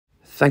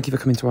Thank you for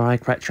coming to our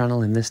iCrack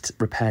channel, and this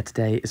repair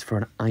today is for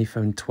an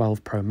iPhone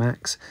 12 Pro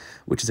Max,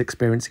 which is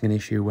experiencing an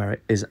issue where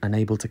it is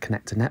unable to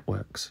connect to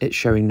networks. It's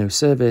showing no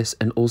service,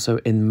 and also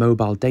in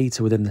mobile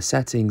data within the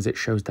settings, it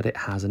shows that it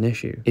has an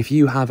issue. If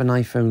you have an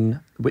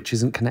iPhone which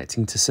isn't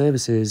connecting to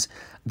services,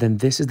 then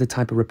this is the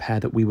type of repair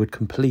that we would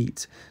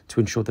complete to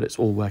ensure that it's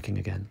all working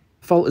again.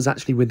 The fault is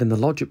actually within the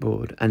logic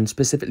board, and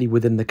specifically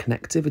within the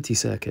connectivity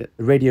circuit.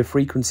 The radio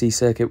frequency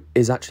circuit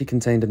is actually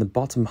contained in the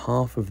bottom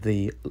half of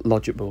the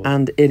logic board,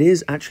 and it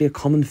is actually a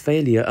common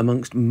failure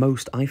amongst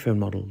most iPhone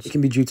models. It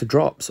can be due to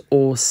drops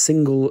or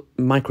single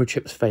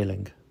microchips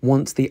failing.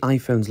 Once the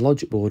iPhone's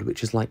logic board,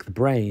 which is like the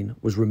brain,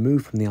 was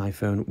removed from the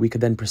iPhone, we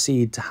could then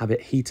proceed to have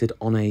it heated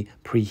on a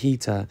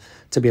preheater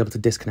to be able to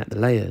disconnect the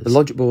layers. The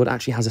logic board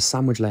actually has a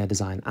sandwich layer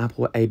design.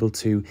 Apple were able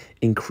to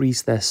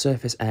increase their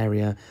surface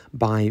area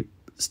by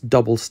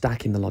double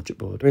stacking the logic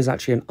board. There is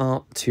actually an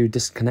art to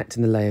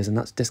disconnecting the layers, and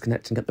that's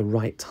disconnecting at the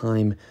right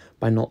time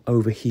by not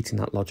overheating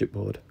that logic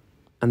board.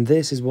 And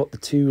this is what the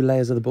two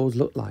layers of the board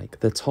look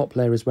like. The top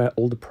layer is where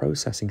all the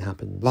processing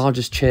happens.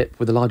 Largest chip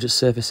with the largest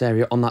surface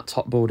area on that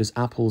top board is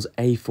Apple's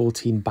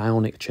A14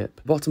 Bionic chip.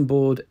 The bottom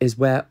board is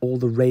where all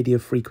the radio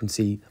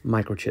frequency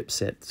microchips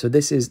sit. So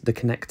this is the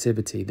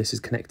connectivity. This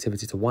is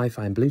connectivity to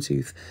Wi-Fi and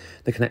Bluetooth,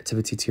 the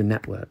connectivity to your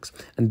networks.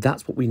 And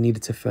that's what we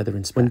needed to further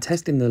inspect. When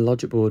testing the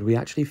logic board, we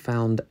actually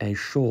found a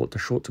short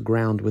to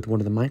ground with one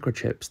of the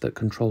microchips that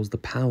controls the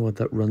power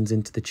that runs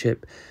into the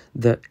chip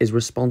that is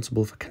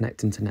responsible for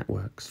connecting to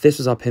networks. This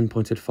was our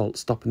pinpointed fault,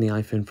 stopping the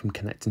iPhone from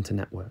connecting to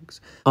networks.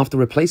 After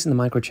replacing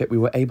the microchip, we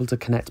were able to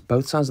connect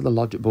both sides of the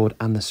logic board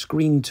and the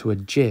screen to a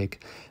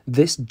jig.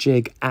 This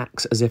jig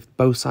acts as if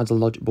both sides of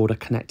the logic board are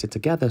connected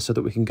together so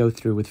that we can go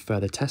through with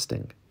further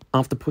testing.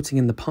 After putting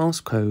in the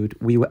passcode,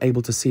 we were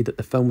able to see that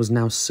the phone was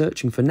now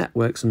searching for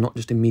networks and not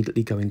just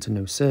immediately going to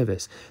no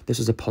service. This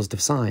was a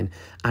positive sign.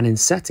 And in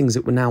settings,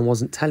 it now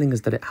wasn't telling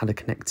us that it had a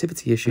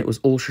connectivity issue. It was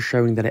also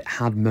showing that it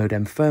had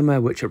modem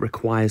firmware, which it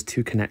requires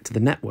to connect to the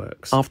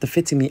networks. After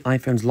fitting the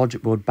iPhone's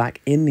logic board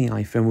back in the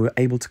iPhone, we were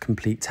able to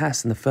complete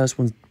tests. And the first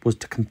one was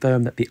to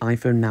confirm that the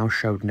iPhone now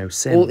showed no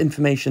SIM. All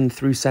information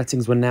through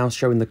settings were now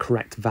showing the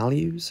correct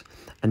values.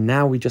 And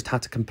now we just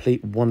had to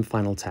complete one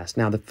final test.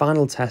 Now the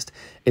final test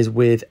is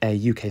with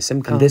a UK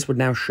SIM card. And this would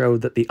now show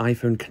that the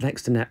iPhone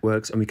connects to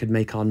networks and we could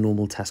make our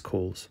normal test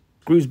calls.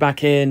 Screws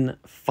back in,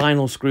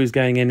 final screws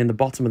going in the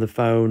bottom of the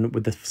phone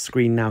with the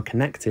screen now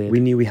connected. We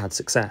knew we had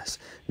success.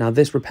 Now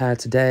this repair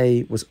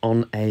today was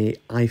on a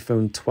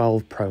iPhone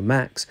 12 Pro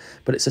Max,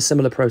 but it's a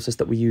similar process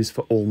that we use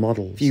for all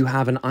models. If you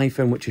have an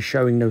iPhone which is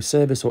showing no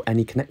service or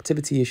any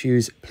connectivity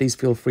issues, please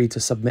feel free to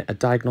submit a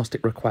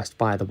diagnostic request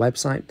via the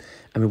website,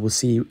 and we will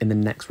see you in the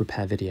next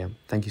repair video.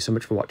 Thank you so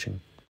much for watching.